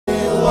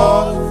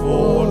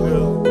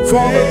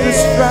all the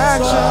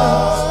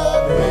distractions.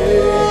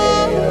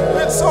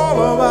 It's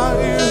all about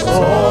you. It's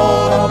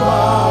all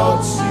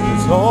about you.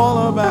 It's all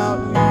about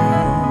you.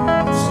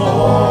 It's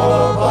all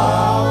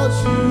about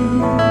you,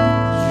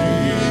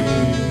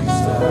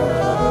 Jesus.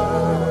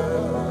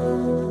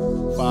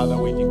 Father,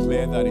 we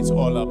declare that it's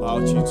all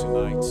about you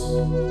tonight.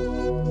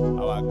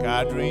 Our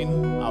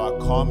gathering, our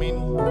coming,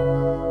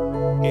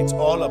 it's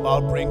all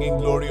about bringing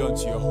glory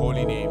unto your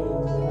holy name.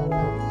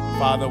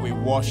 Father, we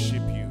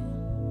worship you.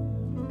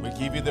 We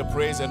give you the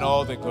praise and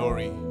all the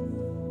glory.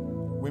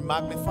 We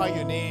magnify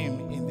your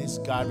name in this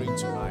gathering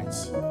tonight.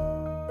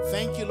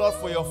 Thank you, Lord,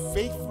 for your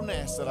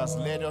faithfulness that has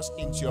led us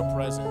into your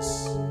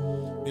presence.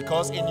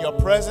 Because in your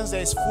presence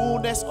there is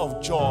fullness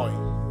of joy,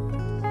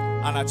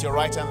 and at your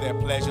right hand there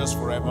are pleasures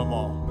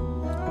forevermore.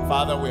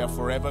 Father, we are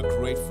forever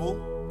grateful.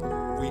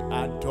 We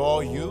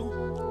adore you.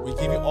 We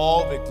give you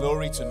all the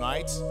glory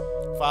tonight.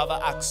 Father,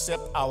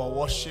 accept our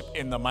worship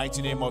in the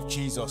mighty name of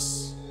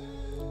Jesus.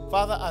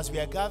 Father, as we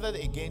are gathered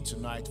again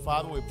tonight,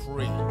 Father, we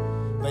pray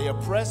that your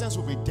presence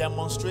will be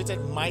demonstrated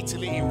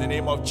mightily in the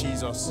name of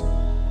Jesus.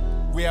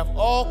 We have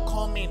all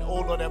come in,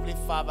 oh Lord Heavenly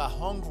Father,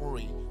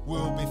 hungry. We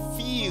will be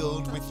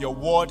filled with your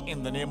word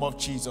in the name of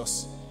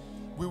Jesus.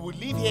 We will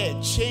leave here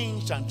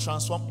changed and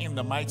transformed in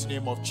the mighty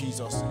name of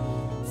Jesus.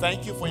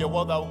 Thank you for your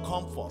word that will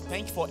come forth.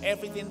 Thank you for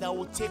everything that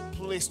will take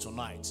place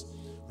tonight.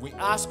 We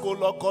ask, oh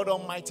Lord God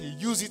Almighty,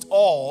 use it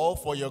all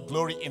for your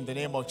glory in the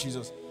name of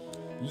Jesus.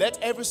 Let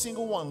every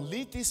single one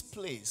leave this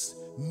place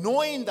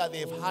knowing that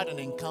they've had an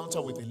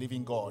encounter with the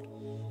living God.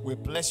 We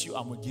bless you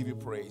and we give you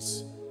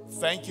praise.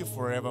 Thank you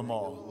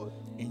forevermore.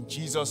 In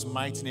Jesus'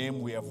 mighty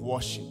name we have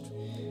worshipped.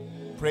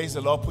 Praise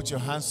the Lord. Put your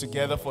hands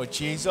together for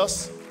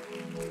Jesus.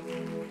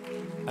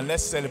 And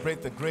let's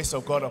celebrate the grace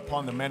of God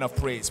upon the men of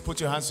praise. Put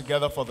your hands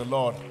together for the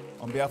Lord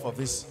on behalf of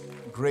this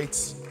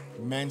great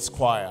men's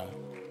choir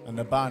and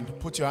the band.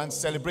 Put your hands,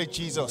 celebrate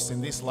Jesus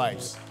in these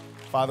lives.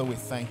 Father, we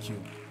thank you.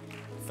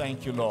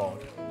 Thank you, Lord.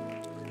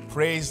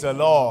 Praise the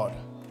Lord.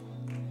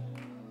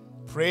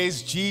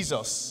 Praise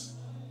Jesus.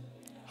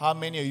 How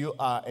many of you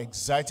are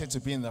excited to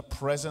be in the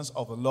presence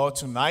of the Lord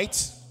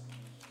tonight?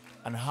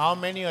 And how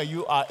many of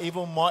you are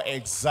even more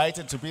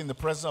excited to be in the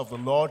presence of the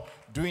Lord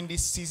during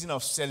this season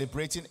of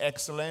celebrating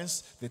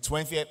excellence, the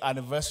 20th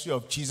anniversary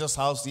of Jesus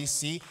House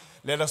DC?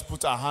 Let us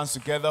put our hands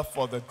together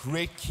for the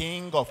great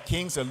King of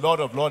Kings and Lord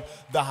of Lords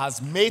that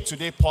has made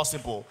today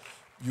possible.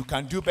 You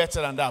can do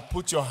better than that.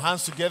 Put your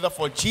hands together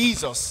for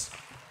Jesus.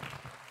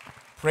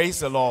 Praise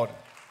the Lord.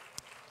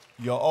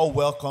 You're all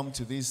welcome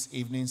to this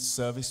evening's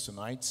service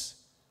tonight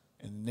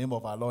in the name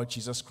of our Lord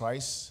Jesus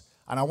Christ.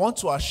 And I want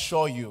to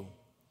assure you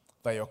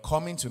that your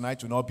coming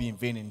tonight will not be in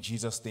vain in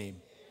Jesus'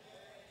 name.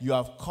 You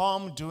have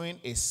come during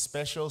a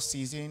special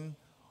season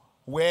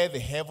where the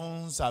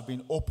heavens have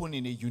been opened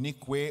in a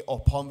unique way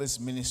upon this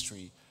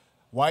ministry.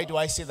 Why do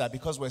I say that?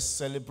 Because we're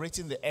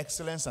celebrating the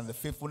excellence and the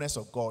faithfulness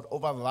of God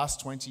over the last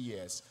 20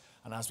 years.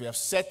 And as we have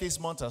set this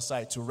month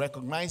aside to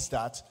recognize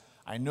that,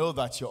 I know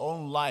that your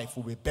own life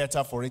will be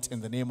better for it in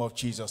the name of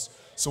Jesus.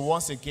 So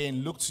once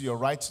again, look to your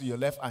right, to your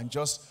left, and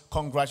just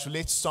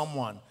congratulate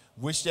someone.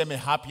 Wish them a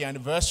happy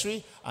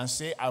anniversary and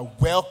say, I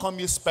welcome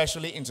you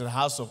specially into the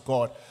house of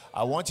God.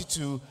 I want you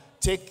to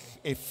take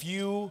a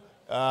few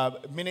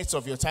minutes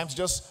of your time to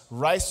just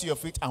rise to your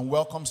feet and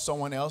welcome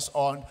someone else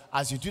on.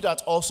 As you do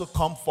that, also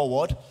come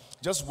forward.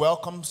 Just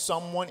welcome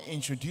someone,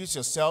 introduce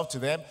yourself to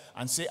them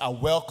and say, I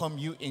welcome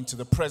you into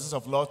the presence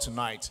of Lord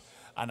tonight.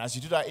 And as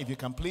you do that, if you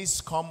can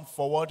please come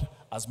forward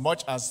as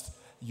much as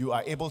you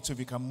are able to. If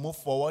you can move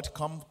forward,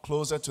 come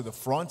closer to the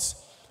front.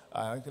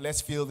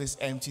 Let's fill these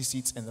empty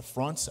seats in the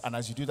front. And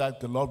as you do that,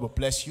 the Lord will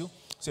bless you.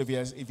 So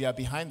if you are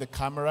behind the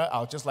camera,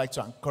 I would just like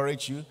to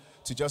encourage you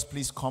to just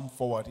please come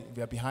forward. If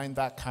you are behind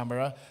that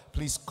camera,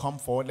 please come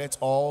forward. Let's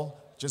all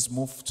just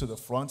move to the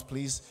front,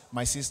 please.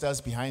 My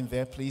sisters behind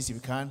there, please, if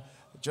you can,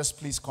 just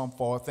please come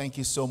forward. Thank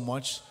you so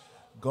much.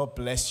 God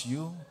bless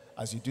you.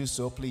 As you do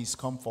so, please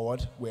come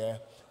forward.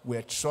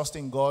 We're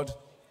trusting God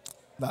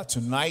that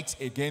tonight,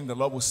 again, the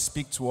Lord will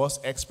speak to us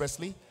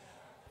expressly.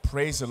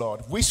 Praise the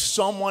Lord. Wish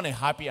someone a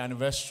happy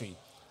anniversary.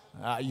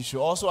 You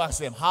should also ask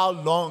them, how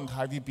long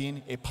have you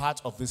been a part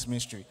of this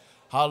ministry?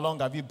 How long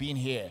have you been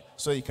here?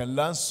 So you can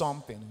learn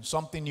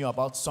something new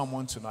about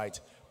someone tonight.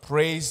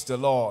 Praise the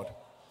Lord.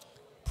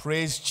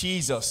 Praise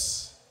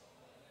Jesus.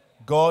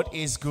 God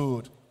is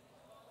good.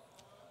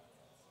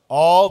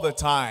 All the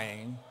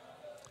time.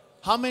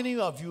 How many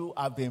of you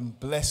have been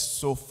blessed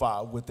so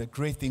far with the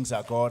great things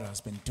that God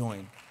has been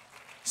doing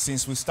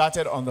since we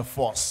started on the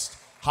 1st?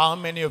 How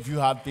many of you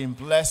have been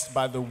blessed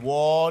by the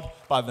word,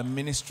 by the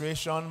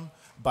ministration,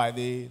 by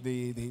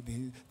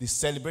the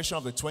celebration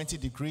of the 20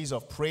 degrees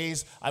of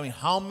praise? I mean,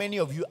 how many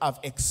of you have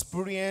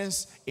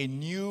experienced a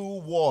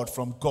new word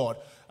from God?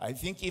 I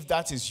think if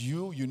that is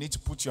you, you need to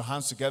put your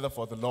hands together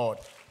for the Lord.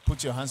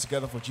 Put your hands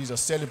together for Jesus.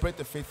 Celebrate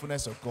the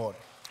faithfulness of God.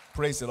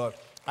 Praise the Lord.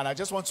 And I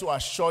just want to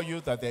assure you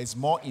that there is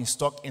more in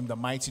stock in the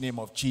mighty name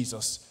of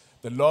Jesus.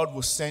 The Lord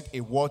will send a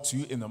word to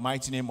you in the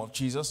mighty name of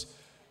Jesus.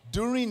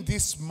 During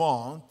this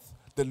month,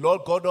 the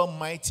Lord God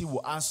Almighty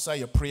will answer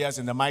your prayers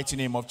in the mighty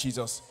name of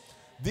Jesus.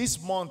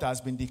 This month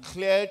has been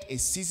declared a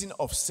season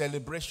of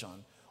celebration,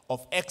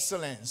 of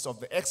excellence, of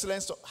the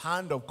excellence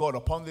hand of God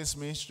upon this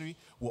ministry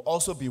will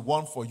also be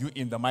one for you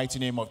in the mighty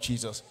name of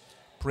Jesus.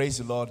 Praise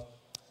the Lord.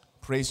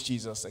 Praise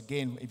Jesus.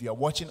 Again, if you are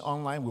watching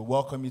online, we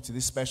welcome you to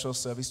this special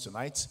service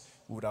tonight.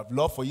 We would have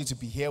loved for you to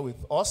be here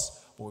with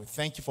us, but we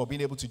thank you for being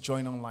able to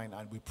join online,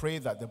 and we pray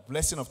that the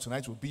blessing of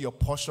tonight will be your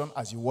portion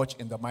as you watch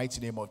in the mighty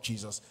name of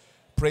Jesus.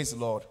 Praise the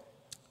Lord.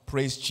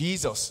 Praise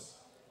Jesus.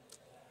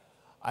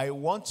 I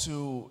want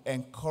to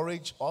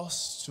encourage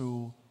us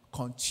to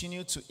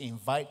continue to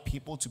invite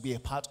people to be a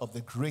part of the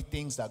great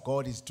things that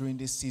God is doing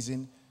this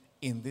season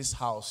in this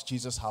house,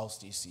 Jesus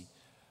House DC.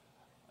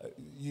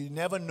 You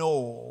never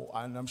know,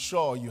 and I'm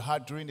sure you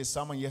heard during the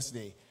sermon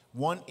yesterday,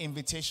 one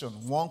invitation,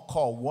 one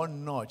call,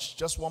 one nudge,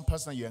 just one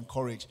person that you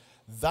encourage,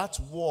 that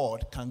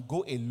word can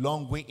go a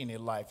long way in a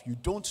life. You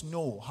don't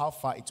know how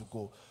far it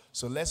will go.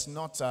 So let's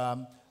not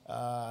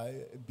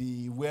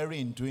be wary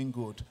in doing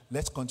good.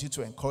 Let's continue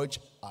to encourage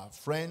our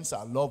friends,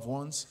 our loved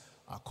ones,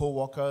 our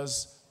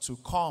co-workers to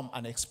come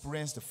and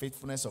experience the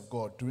faithfulness of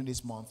God during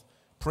this month.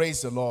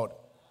 Praise the Lord.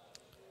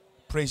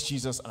 Praise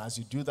Jesus. And as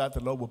you do that, the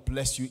Lord will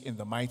bless you in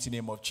the mighty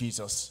name of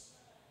Jesus.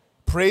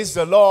 Praise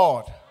the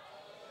Lord.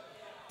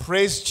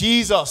 Praise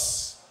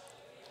Jesus.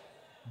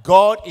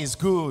 God is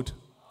good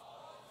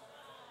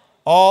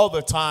all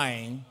the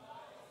time.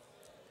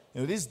 You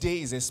know, this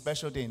day is a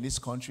special day in this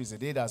country. It's a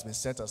day that has been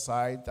set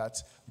aside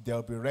that there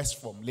will be rest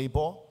from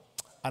labor.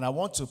 And I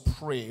want to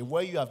pray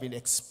where you have been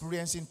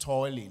experiencing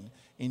toiling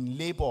in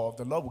labor,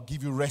 the Lord will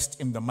give you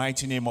rest in the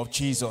mighty name of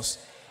Jesus.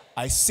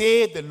 I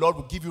say the Lord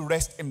will give you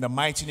rest in the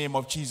mighty name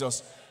of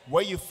Jesus.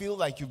 Where you feel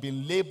like you've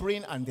been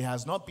laboring and there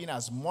has not been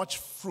as much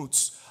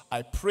fruits,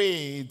 I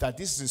pray that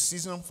this is a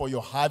season for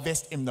your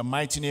harvest in the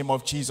mighty name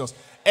of Jesus.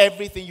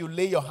 Everything you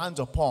lay your hands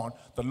upon,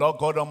 the Lord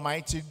God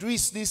Almighty, during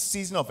this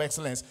season of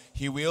excellence,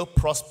 He will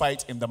prosper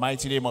it in the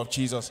mighty name of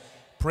Jesus.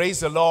 Praise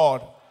the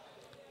Lord.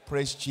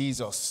 Praise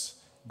Jesus.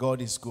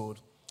 God is good.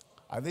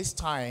 At this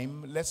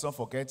time, let's not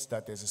forget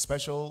that there's a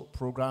special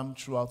program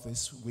throughout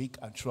this week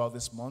and throughout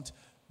this month.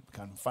 You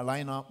can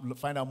find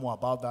out more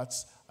about that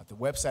at the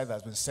website that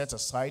has been set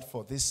aside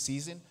for this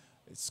season.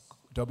 It's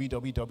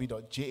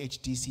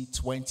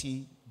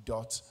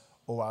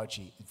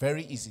www.jhdc20.org.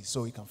 Very easy,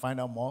 so you can find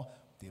out more.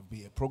 There'll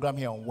be a program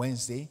here on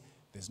Wednesday.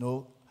 There's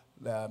no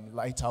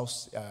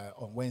lighthouse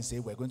on Wednesday.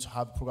 We're going to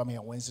have a program here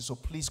on Wednesday. So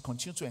please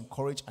continue to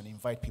encourage and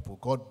invite people.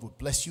 God will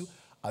bless you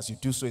as you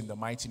do so in the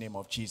mighty name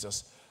of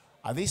Jesus.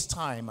 At this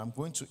time, I'm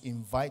going to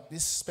invite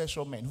these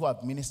special men who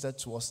have ministered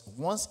to us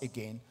once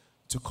again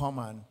to come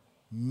and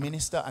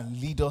minister and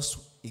lead us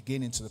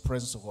again into the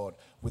presence of God.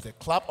 With a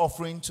clap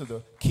offering to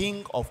the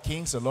King of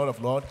Kings, the Lord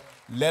of Lords,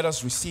 let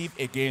us receive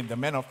again the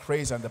men of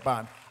praise and the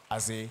band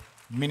as they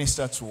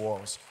minister to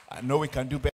us. I know we can do better.